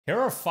Here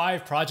are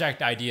 5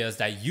 project ideas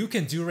that you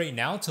can do right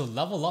now to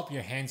level up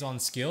your hands-on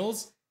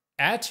skills,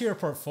 add to your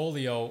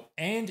portfolio,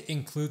 and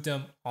include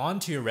them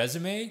onto your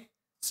resume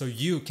so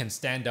you can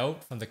stand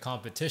out from the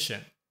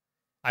competition.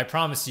 I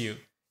promise you,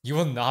 you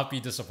will not be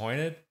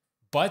disappointed,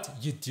 but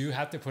you do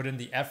have to put in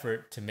the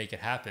effort to make it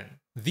happen.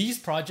 These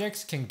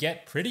projects can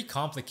get pretty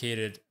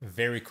complicated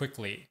very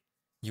quickly.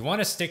 You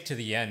want to stick to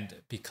the end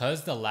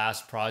because the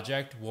last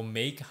project will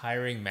make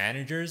hiring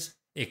managers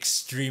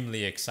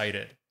extremely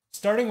excited.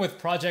 Starting with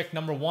project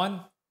number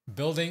 1,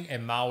 building a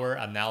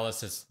malware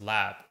analysis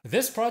lab.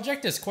 This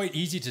project is quite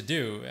easy to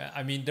do.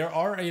 I mean, there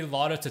are a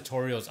lot of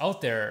tutorials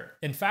out there.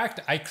 In fact,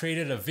 I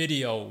created a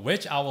video,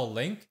 which I will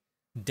link,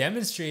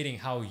 demonstrating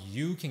how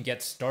you can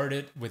get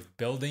started with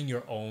building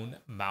your own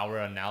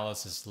malware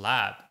analysis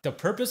lab. The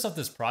purpose of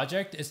this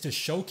project is to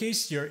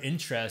showcase your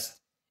interest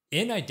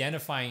in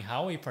identifying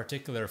how a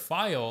particular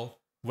file,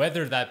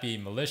 whether that be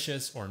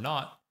malicious or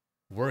not,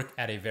 work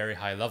at a very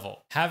high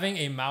level. Having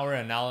a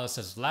malware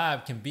analysis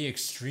lab can be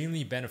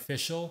extremely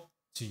beneficial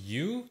to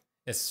you,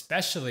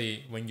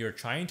 especially when you're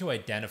trying to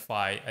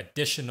identify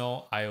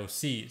additional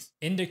IOCs,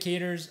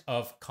 indicators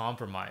of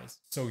compromise,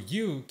 so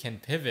you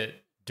can pivot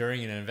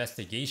during an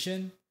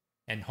investigation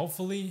and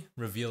hopefully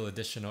reveal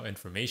additional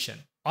information.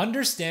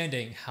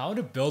 Understanding how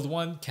to build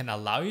one can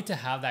allow you to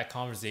have that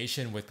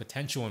conversation with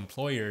potential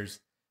employers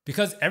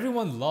because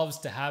everyone loves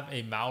to have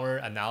a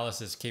malware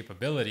analysis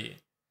capability.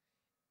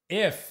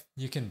 If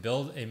you can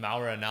build a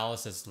malware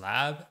analysis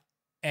lab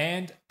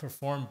and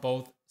perform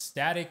both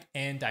static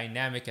and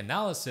dynamic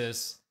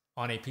analysis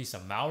on a piece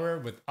of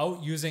malware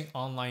without using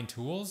online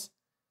tools,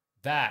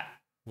 that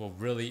will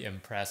really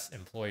impress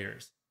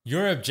employers.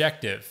 Your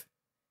objective: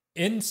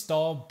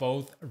 install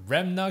both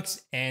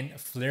Remnux and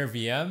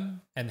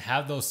FlareVM and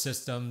have those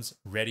systems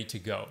ready to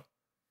go.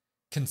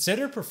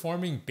 Consider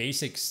performing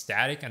basic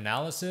static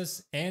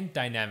analysis and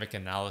dynamic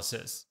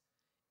analysis.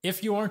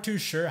 If you aren't too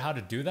sure how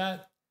to do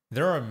that,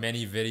 there are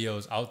many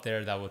videos out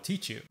there that will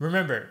teach you.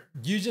 Remember,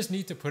 you just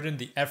need to put in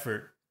the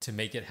effort to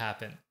make it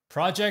happen.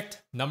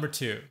 Project number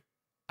 2,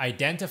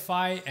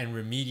 identify and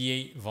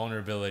remediate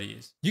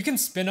vulnerabilities. You can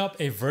spin up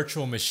a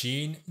virtual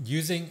machine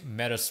using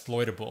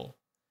Metasploitable.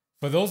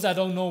 For those that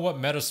don't know what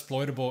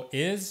Metasploitable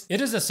is,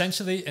 it is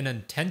essentially an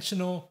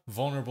intentional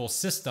vulnerable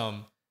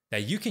system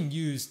that you can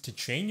use to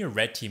train your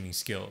red teaming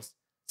skills,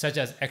 such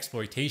as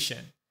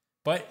exploitation.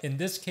 But in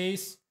this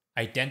case,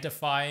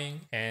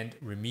 identifying and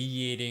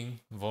remediating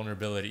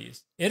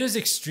vulnerabilities. It is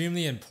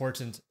extremely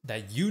important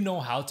that you know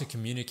how to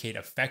communicate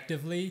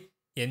effectively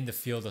in the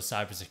field of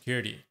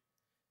cybersecurity.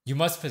 You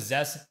must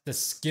possess the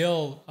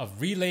skill of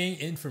relaying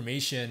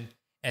information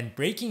and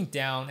breaking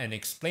down and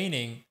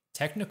explaining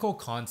technical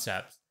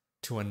concepts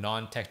to a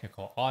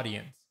non-technical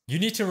audience. You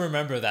need to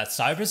remember that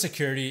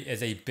cybersecurity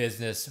is a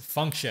business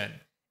function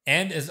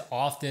and is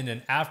often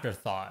an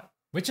afterthought,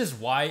 which is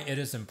why it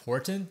is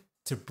important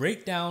to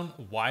break down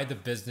why the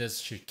business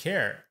should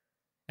care.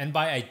 And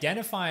by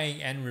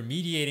identifying and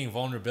remediating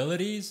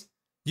vulnerabilities,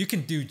 you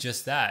can do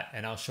just that,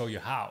 and I'll show you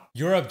how.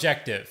 Your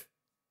objective: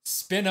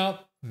 spin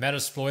up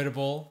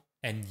Metasploitable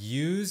and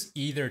use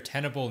either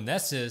Tenable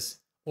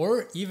Nessus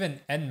or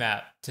even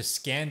Nmap to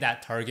scan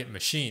that target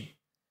machine.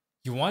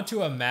 You want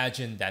to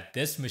imagine that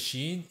this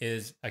machine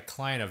is a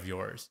client of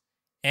yours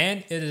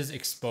and it is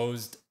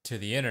exposed to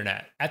the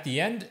internet. At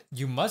the end,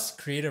 you must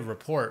create a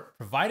report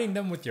providing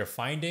them with your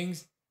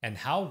findings and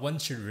how one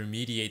should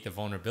remediate the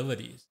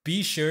vulnerabilities.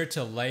 Be sure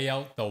to lay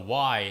out the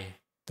why,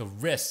 the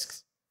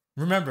risks.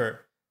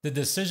 Remember, the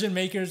decision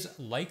makers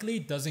likely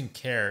doesn't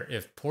care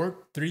if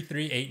port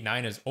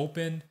 3389 is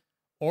open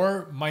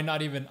or might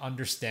not even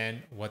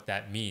understand what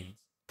that means.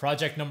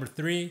 Project number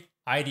 3,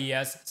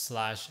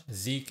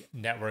 IDS/Zeek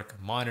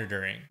network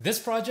monitoring. This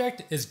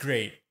project is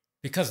great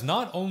because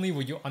not only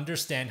will you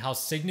understand how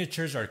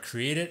signatures are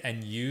created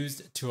and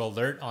used to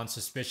alert on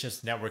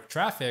suspicious network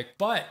traffic,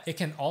 but it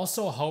can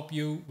also help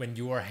you when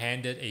you are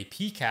handed a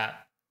PCAP,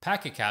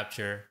 packet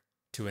capture,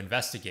 to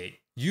investigate.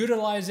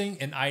 Utilizing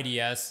an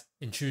IDS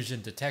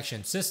intrusion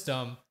detection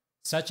system,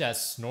 such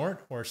as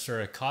Snort or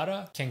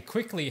Suricata, can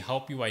quickly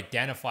help you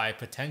identify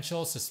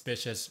potential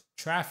suspicious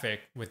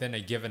traffic within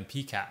a given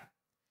PCAP.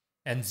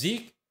 And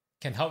Zeek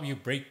can help you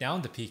break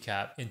down the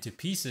PCAP into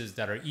pieces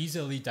that are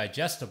easily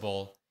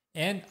digestible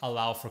and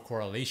allow for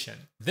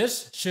correlation.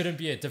 This shouldn't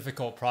be a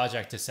difficult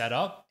project to set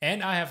up,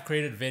 and I have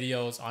created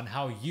videos on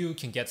how you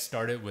can get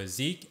started with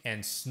Zeek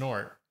and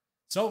Snort.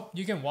 So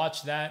you can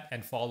watch that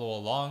and follow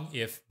along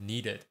if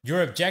needed.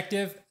 Your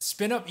objective: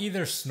 spin up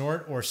either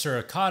Snort or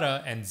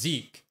Suricata and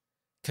Zeek.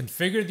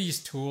 Configure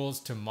these tools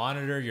to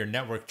monitor your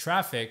network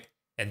traffic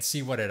and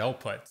see what it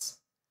outputs.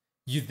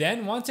 You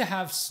then want to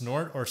have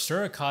Snort or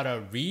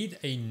Suricata read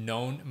a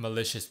known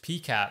malicious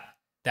PCAP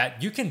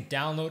that you can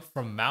download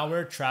from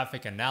malware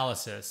traffic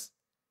analysis,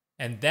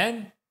 and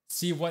then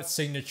see what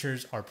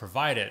signatures are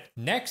provided.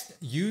 Next,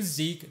 use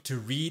Zeek to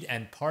read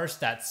and parse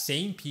that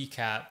same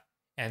PCAP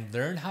and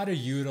learn how to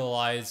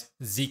utilize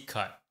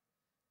ZeekCut.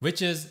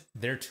 which is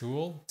their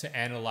tool to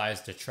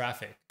analyze the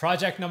traffic.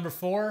 Project number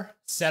 4,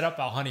 set up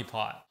a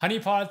honeypot.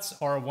 Honeypots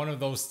are one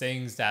of those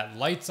things that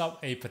lights up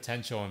a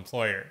potential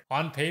employer.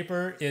 On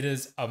paper, it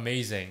is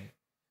amazing.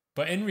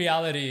 But in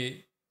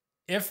reality,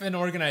 if an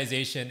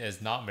organization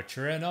is not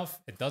mature enough,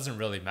 it doesn't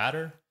really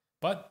matter.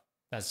 But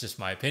that's just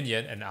my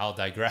opinion, and I'll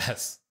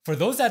digress. For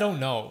those that don't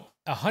know,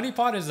 a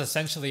honeypot is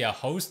essentially a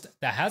host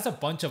that has a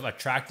bunch of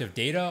attractive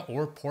data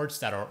or ports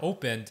that are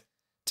opened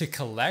to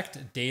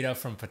collect data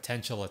from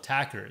potential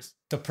attackers.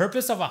 The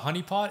purpose of a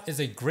honeypot is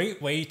a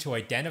great way to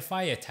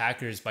identify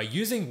attackers by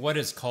using what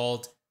is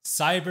called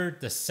cyber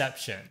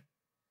deception.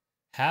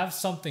 Have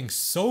something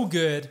so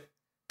good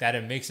that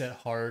it makes it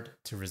hard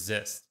to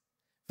resist.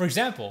 For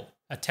example,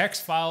 a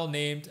text file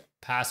named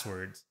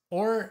passwords,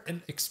 or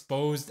an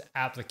exposed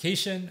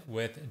application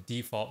with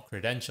default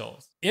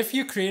credentials. If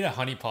you create a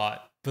honeypot,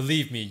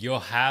 believe me, you'll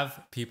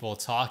have people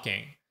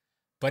talking,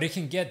 but it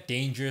can get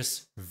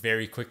dangerous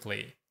very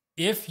quickly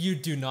if you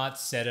do not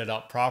set it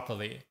up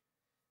properly.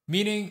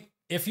 Meaning,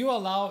 if you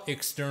allow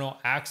external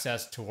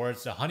access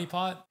towards the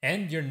honeypot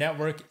and your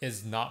network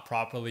is not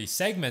properly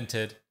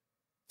segmented,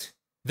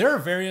 there are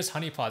various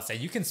honeypots that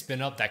you can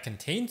spin up that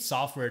contain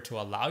software to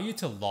allow you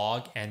to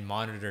log and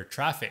monitor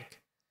traffic.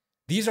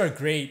 These are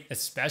great,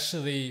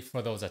 especially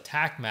for those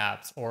attack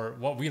maps, or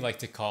what we like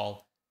to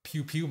call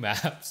pew pew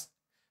maps,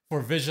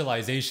 for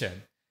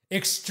visualization.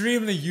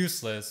 Extremely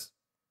useless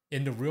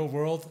in the real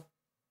world,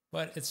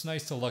 but it's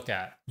nice to look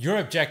at. Your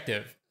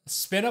objective: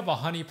 spin up a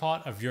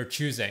honeypot of your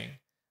choosing.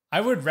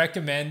 I would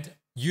recommend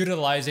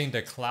utilizing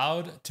the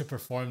cloud to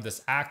perform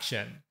this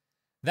action.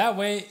 That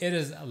way, it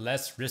is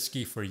less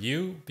risky for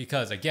you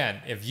because,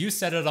 again, if you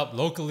set it up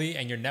locally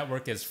and your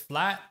network is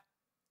flat,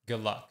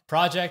 good luck.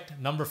 Project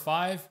number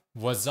 5,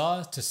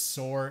 Waza to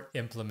SOAR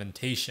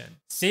implementation.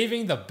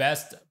 Saving the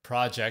best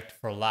project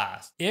for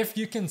last. If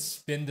you can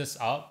spin this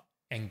up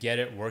and get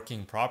it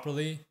working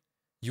properly,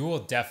 you will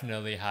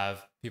definitely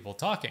have people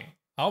talking.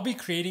 I'll be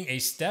creating a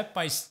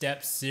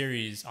step-by-step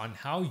series on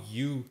how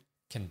you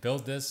can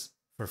build this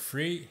for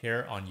free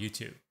here on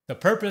YouTube. The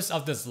purpose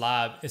of this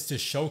lab is to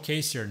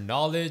showcase your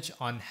knowledge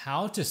on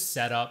how to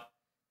set up,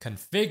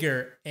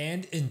 configure,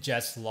 and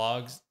ingest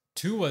logs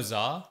to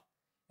Waza,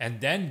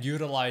 and then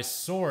utilize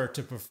SOAR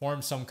to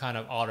perform some kind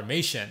of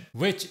automation,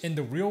 which in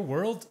the real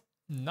world,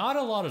 not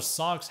a lot of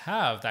SOCs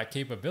have that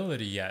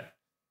capability yet.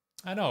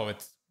 I know,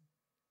 it's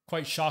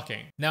quite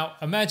shocking. Now,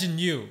 imagine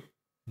you,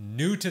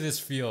 new to this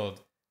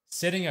field,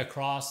 sitting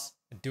across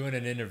doing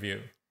an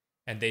interview,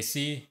 and they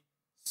see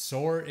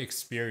SOAR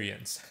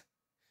experience.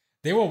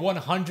 They will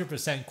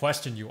 100%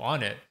 question you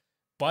on it,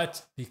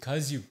 but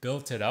because you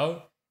built it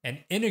out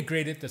and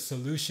integrated the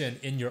solution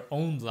in your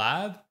own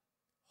lab,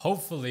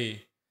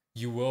 hopefully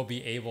you will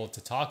be able to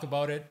talk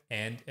about it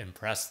and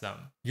impress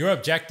them. Your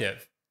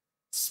objective: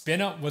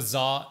 spin up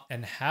Waza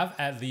and have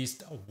at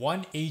least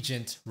one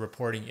agent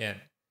reporting in.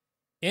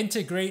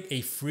 Integrate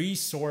a free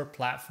SOAR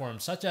platform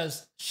such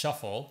as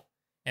Shuffle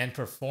and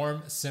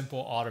perform simple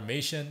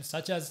automation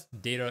such as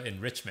data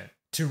enrichment.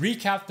 To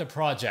recap the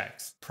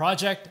projects,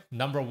 project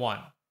number 1,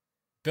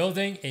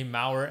 building a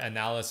malware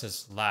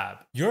analysis lab.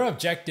 Your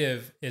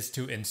objective is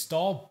to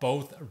install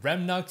both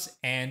Remnux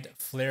and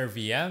Flare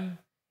VM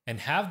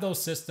and have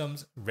those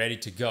systems ready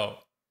to go.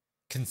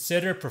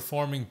 Consider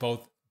performing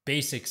both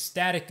basic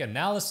static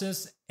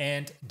analysis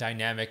and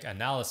dynamic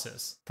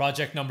analysis.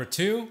 Project number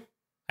 2,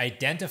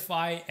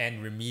 identify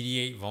and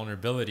remediate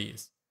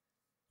vulnerabilities.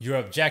 Your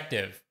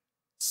objective: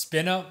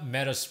 spin up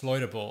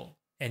Metasploitable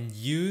and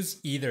use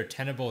either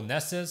Tenable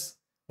Nessus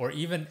or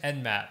even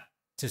Nmap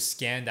to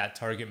scan that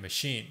target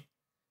machine.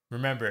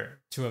 Remember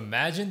to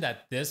imagine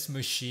that this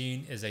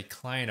machine is a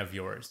client of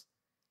yours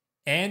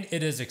and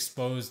it is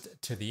exposed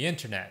to the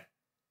internet.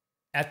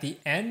 At the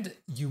end,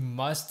 you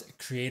must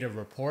create a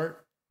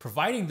report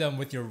providing them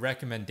with your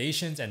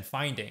recommendations and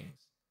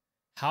findings.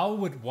 How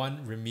would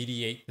one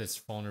remediate this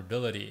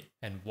vulnerability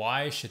and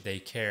why should they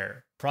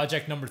care?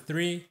 Project number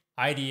 3,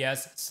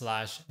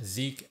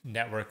 IDS/Zeek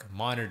network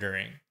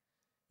monitoring.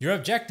 Your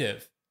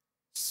objective: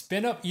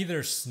 spin up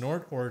either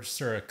Snort or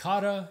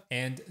Suricata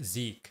and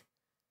Zeek.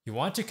 You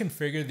want to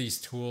configure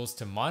these tools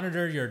to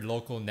monitor your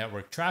local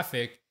network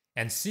traffic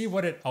and see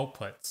what it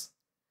outputs.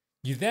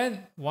 You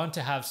then want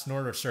to have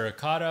Snort or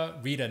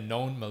Suricata read a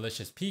known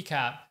malicious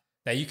PCAP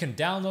that you can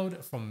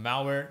download from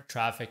Malware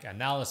Traffic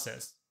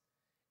Analysis.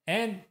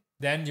 And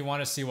then you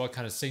want to see what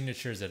kind of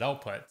signatures it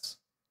outputs.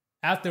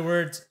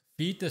 Afterwards,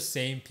 feed the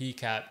same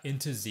PCAP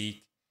into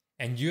Zeek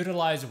and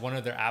utilize one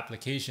of their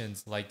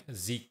applications like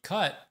Zeek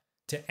Cut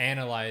to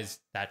analyze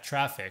that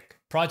traffic.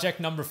 Project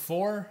number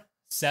 4,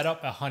 set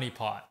up a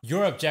honeypot.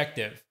 Your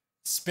objective: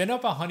 spin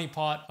up a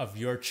honeypot of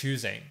your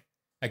choosing.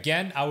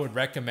 Again, I would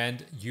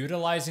recommend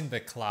utilizing the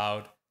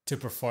cloud to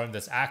perform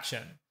this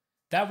action.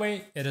 That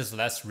way, it is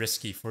less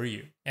risky for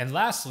you. And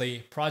lastly,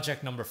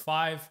 project number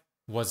 5,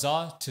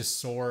 Waza to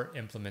SOAR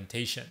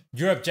implementation.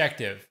 Your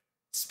objective: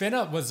 spin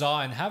up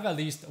Waza and have at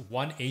least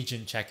one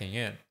agent checking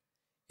in.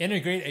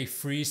 Integrate a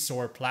free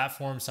SOAR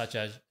platform such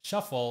as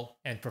Shuffle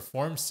and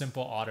perform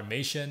simple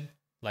automation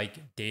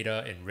like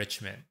data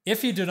enrichment.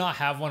 If you do not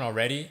have one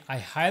already, I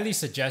highly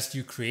suggest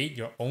you create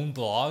your own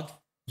blog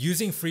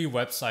using free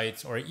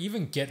websites or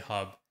even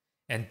GitHub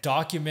and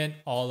document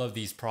all of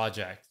these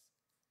projects.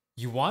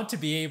 You want to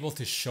be able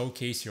to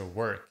showcase your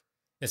work,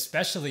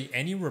 especially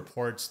any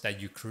reports that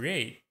you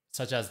create,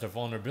 such as the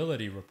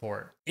vulnerability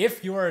report.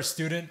 If you are a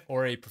student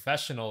or a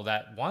professional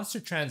that wants to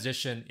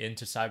transition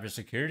into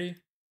cybersecurity,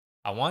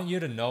 I want you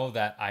to know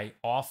that I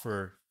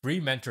offer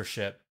free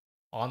mentorship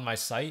on my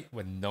site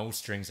with no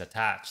strings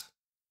attached.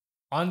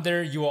 On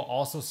there, you will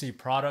also see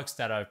products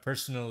that I've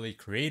personally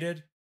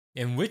created,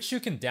 in which you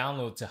can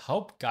download to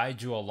help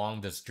guide you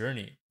along this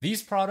journey.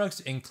 These products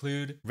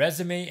include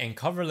resume and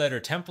cover letter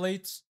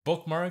templates,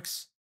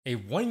 bookmarks, a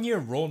 1-year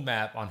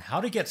roadmap on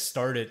how to get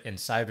started in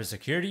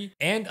cybersecurity,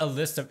 and a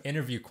list of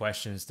interview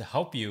questions to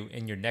help you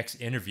in your next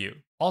interview.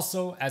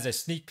 Also, as a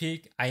sneak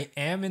peek, I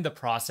am in the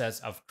process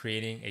of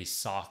creating a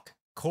SOC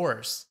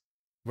course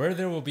where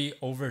there will be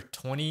over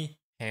 20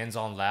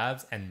 hands-on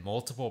labs and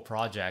multiple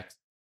projects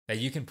that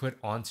you can put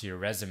onto your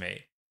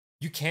resume.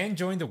 You can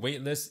join the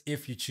waitlist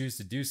if you choose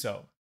to do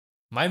so.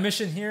 My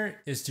mission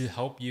here is to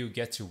help you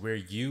get to where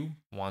you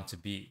want to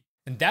be.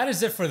 And that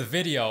is it for the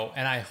video,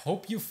 and I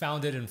hope you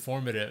found it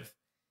informative.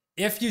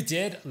 If you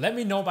did, let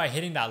me know by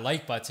hitting that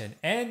like button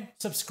and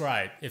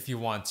subscribe if you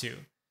want to.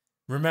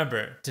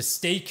 Remember to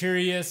stay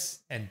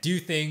curious and do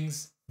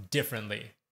things differently.